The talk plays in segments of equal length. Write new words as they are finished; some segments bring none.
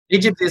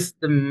Egypt is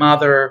the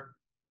mother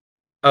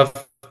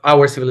of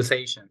our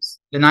civilizations.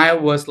 The Nile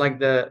was like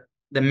the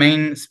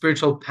main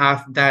spiritual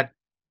path that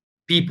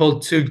people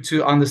took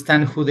to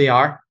understand who they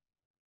are.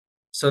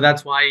 So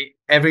that's why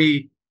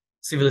every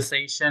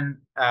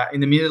civilization in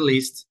the Middle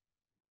East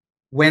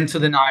went to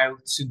the Nile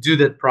to do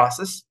that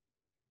process.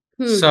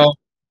 So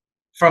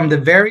from the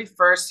very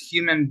first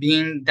human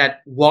being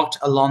that walked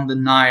along the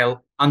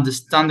Nile,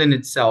 understanding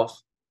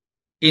itself,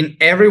 in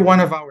every one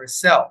of our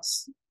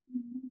cells,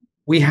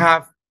 we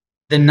have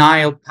the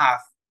Nile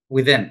path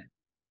within.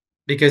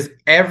 Because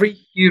every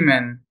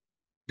human,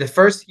 the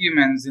first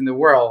humans in the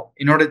world,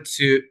 in order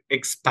to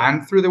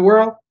expand through the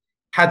world,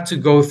 had to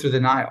go through the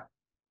Nile.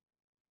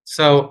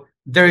 So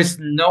there is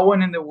no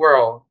one in the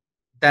world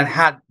that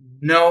had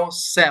no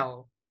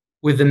cell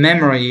with the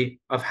memory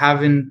of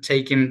having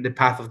taken the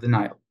path of the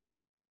Nile.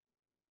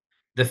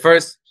 The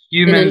first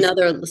humans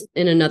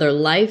in another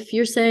life,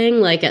 you're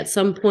saying, like at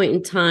some point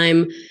in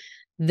time,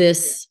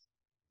 this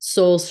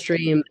soul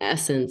stream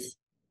essence.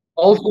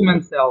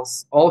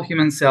 All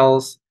human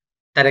cells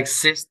that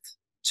exist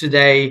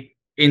today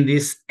in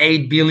these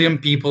 8 billion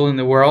people in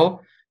the world,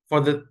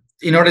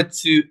 in order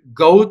to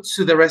go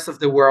to the rest of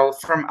the world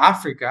from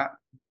Africa,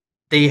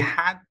 they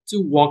had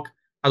to walk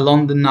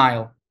along the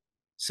Nile.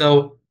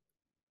 So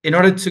in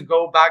order to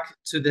go back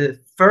to the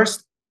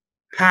first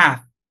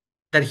path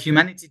that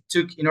humanity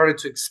took in order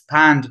to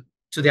expand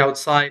to the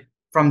outside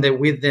from the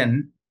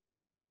within,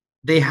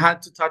 they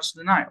had to touch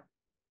the Nile.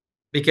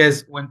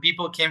 Because when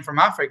people came from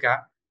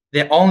Africa,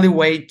 the only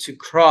way to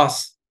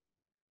cross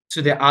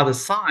to the other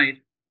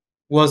side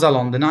was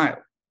along the Nile.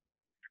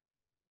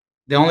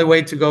 The only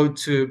way to go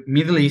to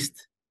Middle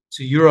East,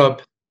 to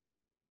Europe,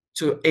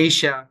 to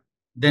Asia,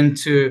 then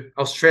to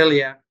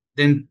Australia,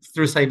 then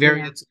through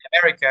Siberia to the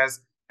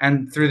Americas,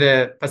 and through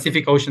the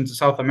Pacific Ocean to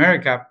South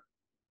America,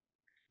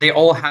 they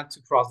all had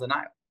to cross the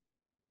Nile.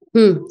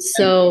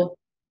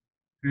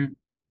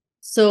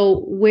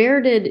 So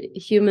where did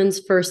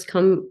humans first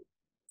come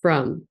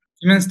from?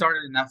 Humans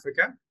started in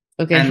Africa.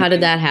 Okay, how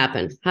did that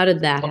happen?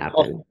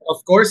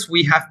 Of course,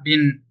 we have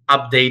been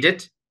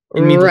updated.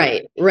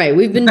 Right.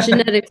 We've been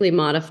genetically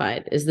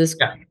modified. Is this?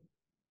 Yeah.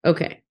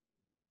 Okay.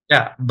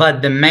 Yeah,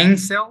 but the main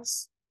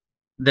cells,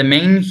 the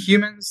main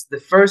humans, the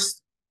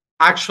first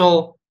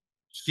actual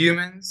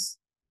humans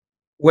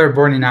were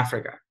born in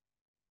Africa.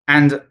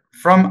 And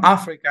from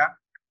Africa,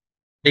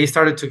 they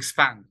started to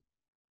expand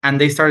and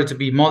they started to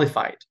be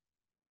modified.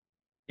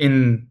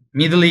 In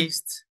Middle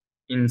East,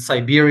 in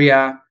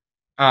Siberia,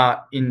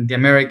 in the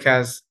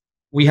Americas,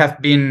 we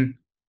have been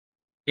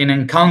in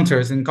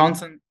encounters, in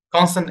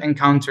constant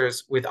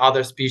encounters with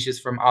other species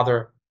from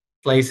other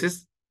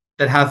places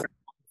that have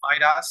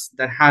modified us,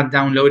 that had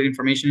downloaded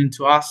information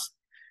into us,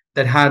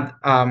 that had,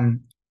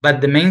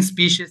 but the main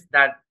species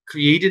that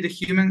created the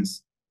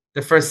humans,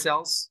 the first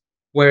cells,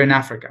 were in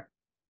Africa.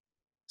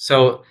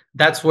 So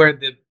that's where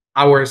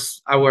our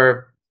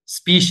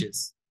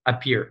species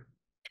appear.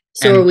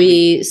 So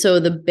there's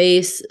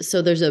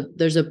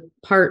a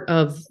part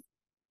of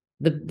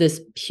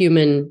this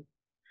human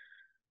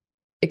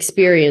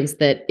experience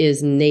that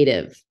is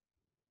native.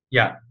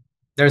 Yeah,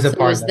 there's a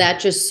part. Is that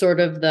just sort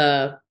of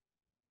the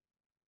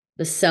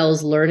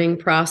cell's learning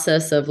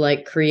process of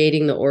like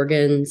creating the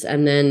organs,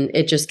 and then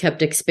it just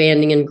kept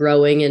expanding and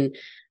growing and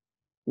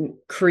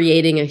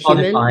creating a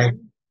human? Modify.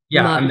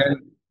 Yeah,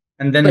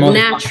 and then but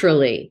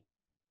naturally.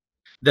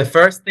 The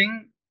first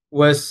thing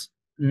was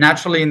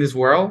naturally in this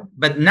world,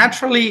 but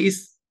naturally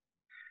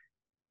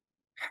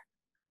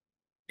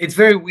it's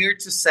very weird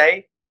to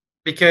say,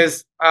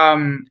 because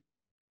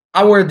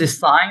our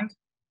design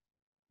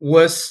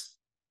was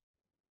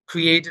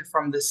created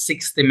from the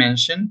 6th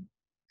dimension.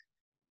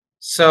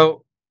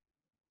 So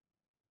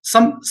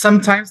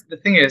sometimes the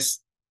thing is,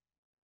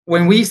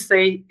 when we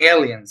say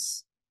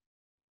aliens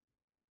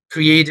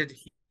created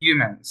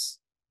humans,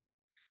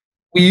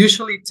 we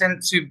usually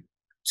tend to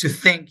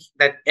think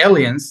that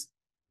aliens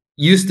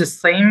use the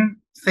same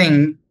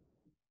thing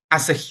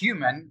as a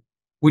human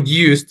would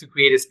use to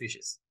create a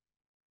species.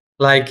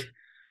 Like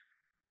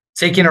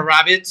taking a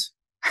rabbit,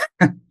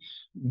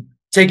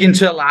 take it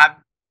to a lab,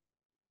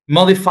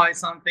 modify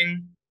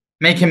something,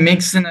 make a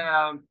mix in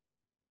a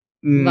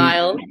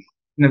vial,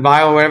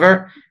 or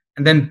whatever,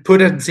 and then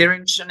put a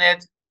syringe in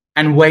it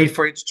and wait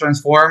for it to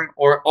transform,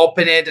 or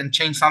open it and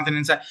change something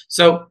inside.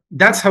 So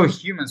that's how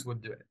humans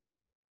would do it.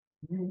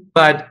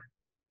 But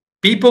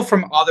people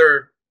from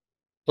other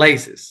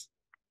places,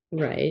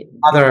 right,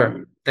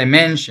 other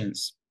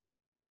dimensions,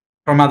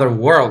 from other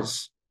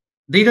worlds,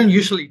 they don't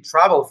usually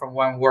travel from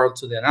one world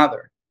to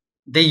another.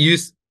 They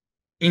use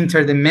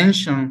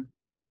interdimensional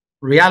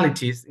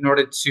realities in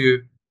order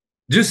to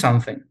do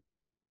something.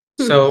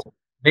 So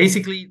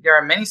basically, there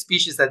are many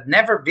species that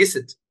never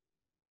visit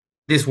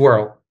this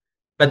world,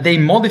 but they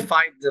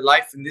modified the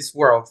life in this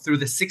world through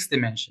the 6th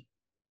dimension.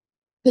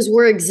 Because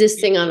we're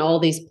existing on all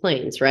these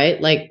planes, right?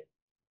 Like,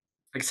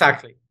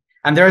 exactly.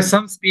 And there are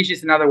some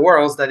species in other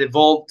worlds that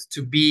evolved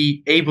to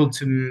be able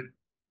to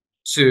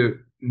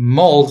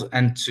mold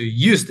and to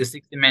use the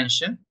 6th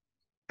dimension.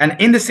 And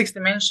in the 6th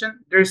dimension,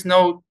 there's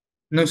no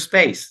no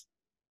space.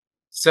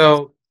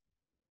 So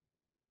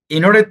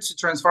in order to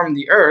transform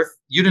the Earth,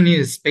 you don't need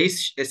a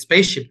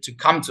spaceship to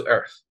come to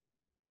Earth.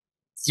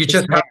 You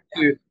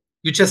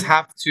just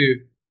have to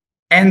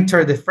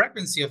enter the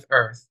frequency of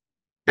Earth,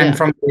 and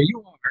from where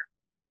you are,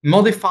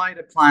 modify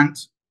the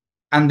plant,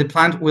 and the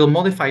plant will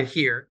modify it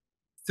here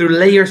through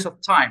layers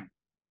of time.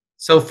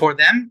 So for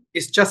them,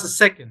 it's just a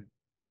second,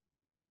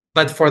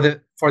 but for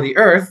the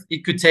Earth,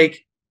 it could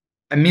take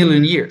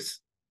 1,000,000 years.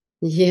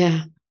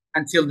 Yeah.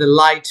 Until the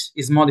light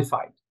is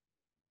modified.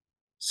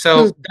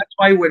 So that's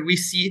why what we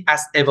see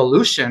as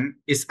evolution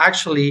is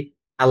actually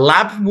a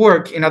lab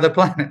work in other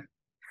planets.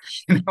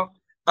 You know?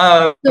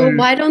 So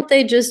why don't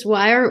they just,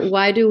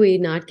 why do we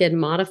not get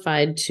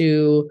modified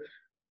to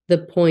the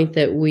point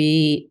that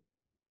we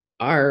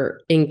are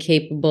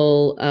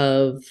incapable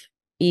of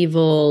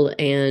evil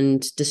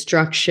and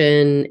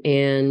destruction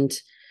and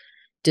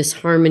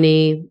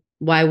disharmony?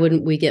 Why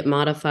wouldn't we get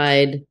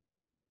modified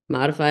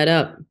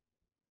up?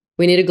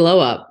 We need a glow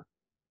up.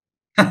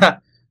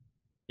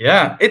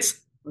 Yeah, it's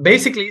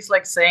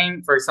like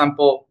saying, for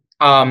example,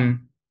 I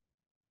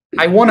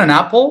want an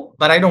apple,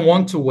 but I don't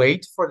want to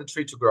wait for the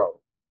tree to grow.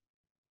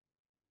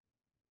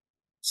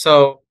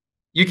 So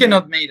you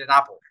cannot make an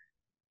apple.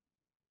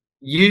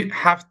 You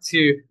have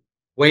to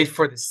wait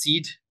for the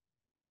seed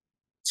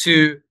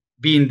to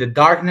be in the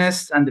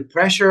darkness and the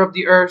pressure of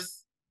the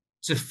earth,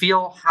 to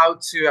feel how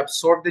to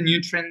absorb the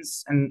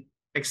nutrients and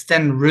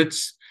extend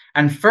roots.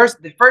 And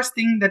the first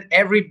thing that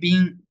every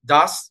being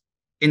does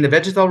in the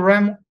vegetal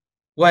realm,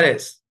 what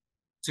is?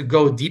 To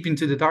go deep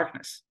into the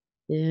darkness.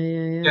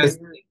 Yeah. Because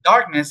the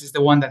darkness is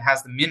the one that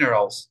has the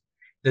minerals.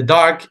 The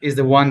dark is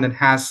the one that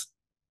has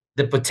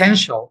the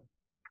potential.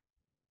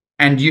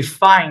 And you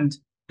find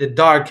the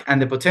dark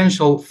and the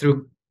potential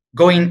through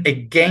going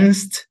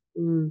against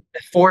the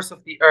force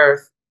of the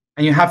earth.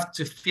 And you have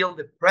to feel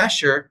the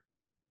pressure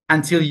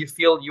until you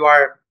feel you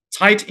are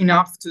tight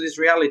enough to this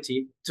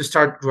reality to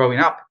start growing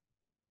up.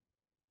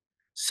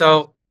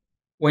 So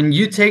when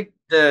you take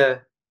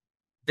the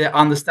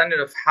understanding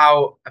of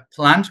how a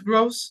plant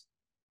grows,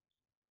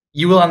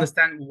 you will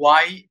understand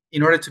why,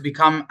 in order to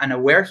become an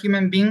aware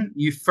human being,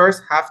 you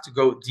first have to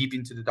go deep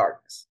into the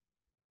darkness.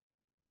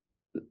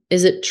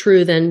 Is it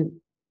true then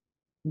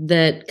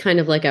that, kind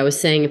of like I was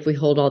saying, if we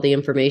hold all the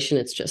information,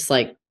 it's just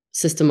like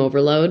system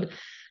overload?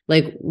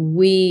 Like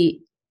we're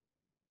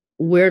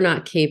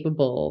not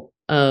capable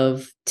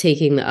of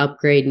taking the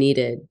upgrade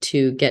needed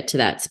to get to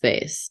that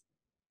space.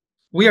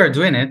 We are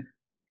doing it.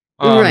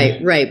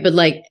 Right. But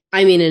like,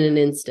 I mean, in an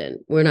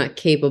instant, we're not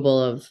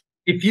capable of.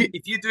 If you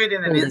do it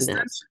in an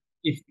instant,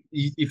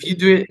 if you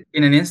do it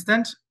in an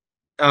instant,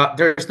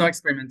 there's no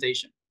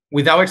experimentation.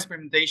 Without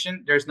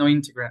experimentation, there's no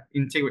integration.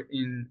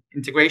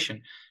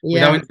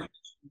 Without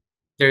integration,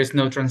 there is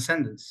no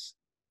transcendence.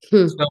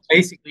 So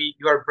basically,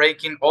 you are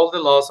breaking all the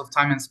laws of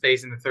time and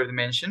space in the third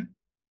dimension,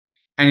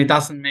 and it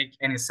doesn't make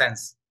any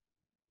sense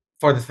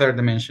for the third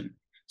dimension.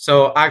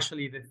 So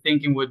actually, the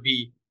thinking would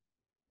be,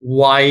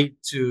 why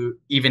to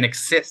even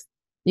exist?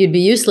 You'd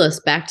be useless.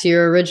 Back to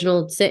your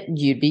original set,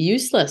 you'd be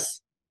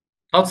useless.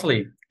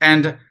 Totally.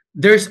 And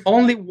there's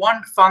only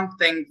one fun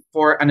thing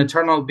for an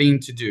eternal being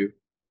to do,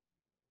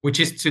 which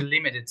is to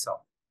limit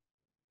itself.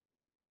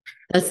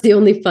 That's the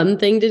only fun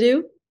thing to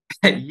do?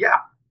 Yeah.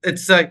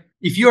 It's like,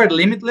 if you are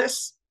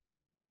limitless,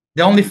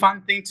 the only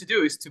fun thing to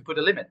do is to put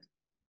a limit.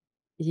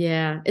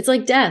 Yeah. It's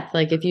like death.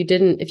 Like if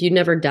you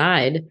never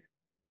died,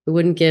 it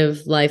wouldn't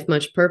give life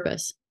much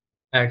purpose.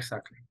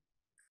 Exactly.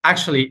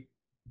 Actually,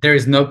 there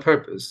is no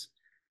purpose.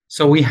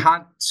 So we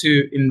had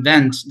to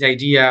invent the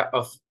idea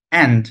of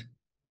end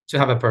to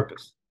have a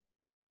purpose.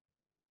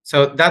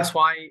 So that's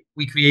why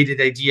we created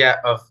the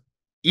idea of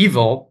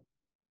evil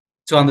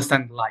to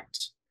understand light.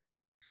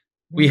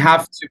 We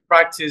have to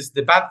practice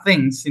the bad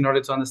things in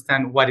order to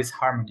understand what is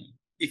harmony.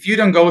 If you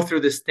don't go through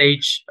the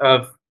stage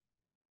of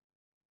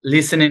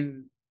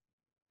listening,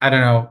 I don't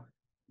know,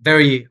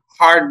 very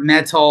hard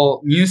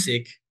metal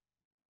music,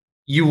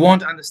 you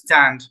won't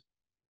understand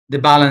the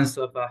balance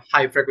of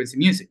high frequency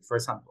music, for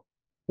example.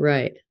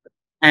 Right.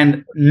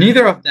 And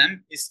neither of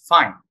them is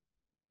fine.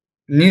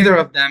 Neither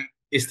of them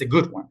is the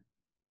good one.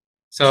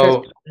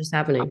 So what's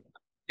happening?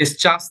 It's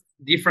just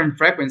different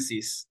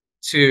frequencies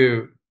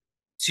to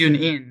tune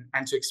in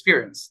and to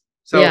experience.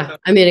 So yeah,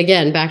 I mean,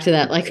 again, back to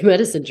that like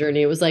medicine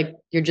journey. It was like,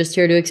 you're just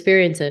here to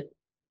experience it.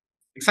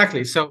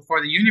 Exactly. So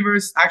for the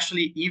universe,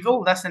 actually,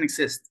 evil doesn't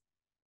exist.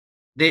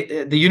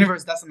 The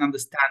universe doesn't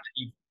understand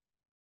evil.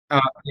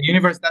 The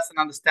universe doesn't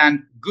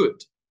understand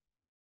good.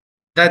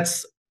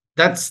 That's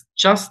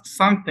just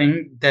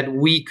something that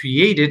we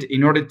created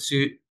in order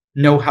to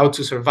know how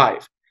to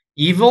survive.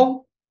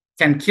 Evil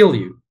can kill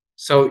you.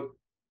 So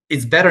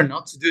it's better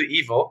not to do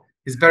evil.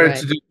 It's better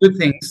to do good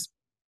things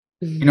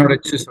in order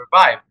to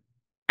survive.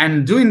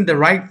 And doing the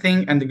right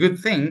thing and the good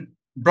thing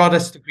brought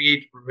us to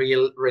create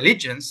real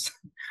religions,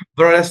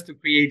 brought us to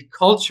create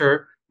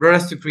culture, brought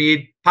us to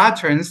create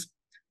patterns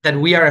that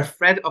we are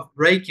afraid of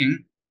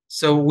breaking.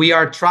 So we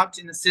are trapped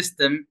in a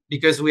system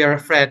because we are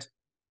afraid,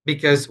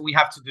 because we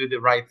have to do the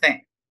right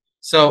thing.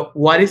 So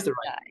what is the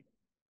right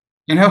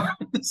thing? you know.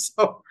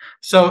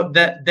 So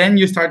that then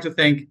you start to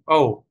think,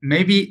 oh,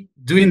 maybe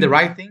doing the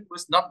right thing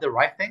was not the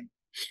right thing,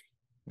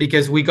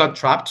 because we got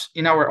trapped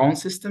in our own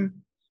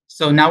system.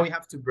 So now we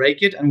have to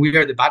break it, and we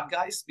are the bad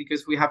guys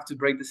because we have to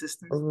break the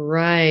system.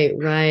 Right.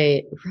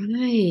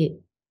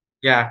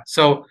 Yeah.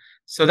 So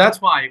that's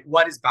why,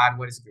 what is bad,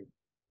 what is good.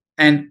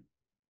 And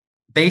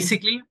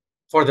basically,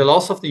 for the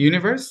laws of the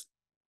universe,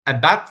 a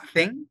bad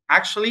thing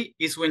actually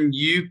is when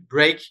you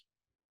break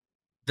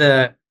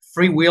the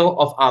free will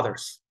of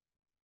others.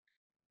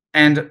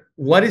 And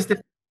what is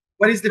the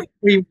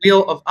free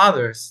will of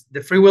others?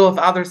 The free will of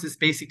others is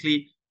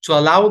basically to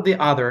allow the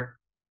other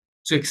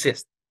to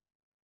exist.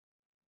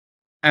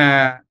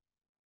 To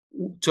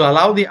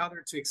allow the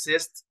other to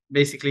exist,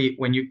 basically,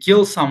 when you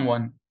kill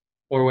someone,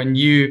 or when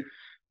you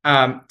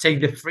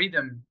take the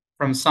freedom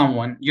from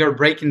someone, you're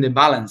breaking the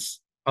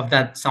balance of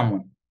that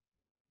someone.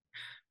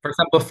 For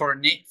example, for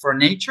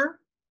nature,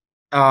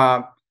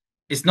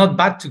 it's not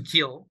bad to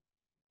kill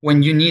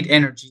when you need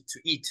energy to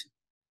eat.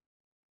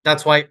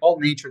 That's why all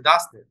nature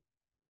does it,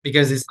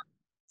 because it's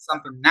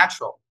something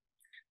natural.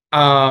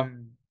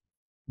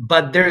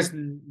 But there's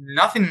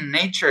nothing in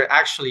nature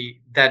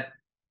actually that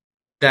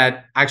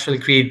actually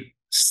create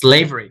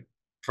slavery.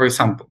 For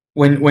example,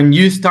 when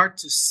you start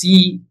to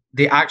see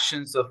the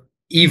actions of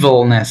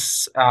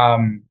evilness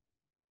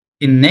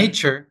in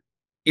nature,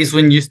 is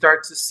when you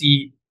start to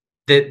see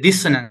the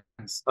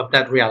dissonance of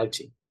that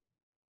reality.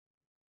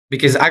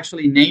 Because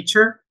actually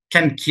nature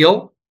can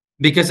kill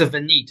because of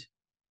a need,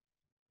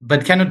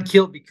 but cannot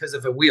kill because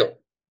of a will.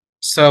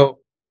 So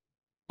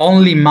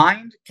only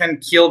mind can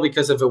kill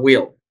because of a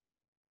will.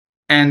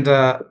 And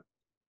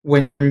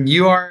when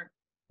you are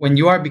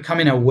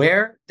becoming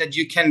aware that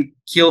you can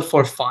kill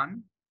for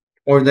fun,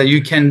 or that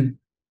you can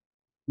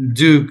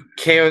do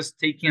chaos,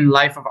 taking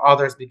life of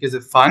others because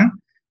of fun,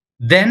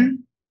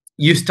 then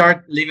you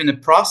start living a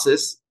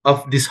process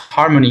of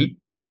disharmony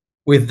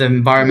with the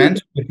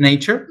environment, with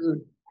nature.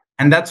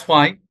 And that's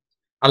why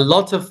a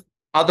lot of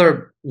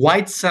other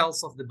white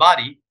cells of the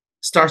body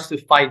starts to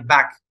fight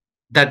back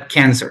that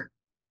cancer.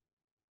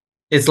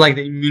 It's like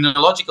the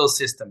immunological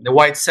system, the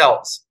white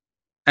cells,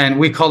 and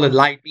we call it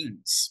light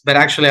beams, but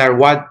actually are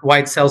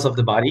white cells of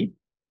the body.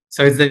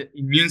 So it's the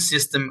immune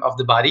system of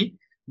the body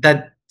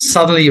that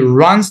suddenly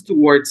runs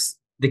towards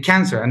the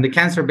cancer, and the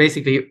cancer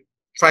basically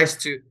tries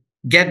to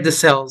get the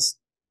cells,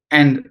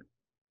 and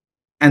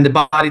the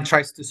body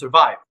tries to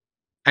survive.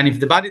 And if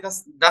the body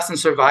doesn't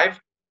survive,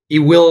 it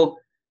will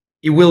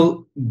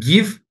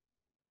give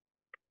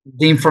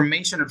the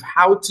information of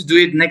how to do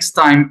it next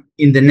time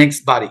in the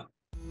next body.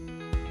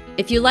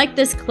 If you like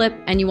this clip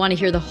and you want to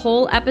hear the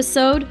whole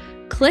episode,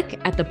 click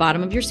at the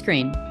bottom of your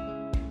screen.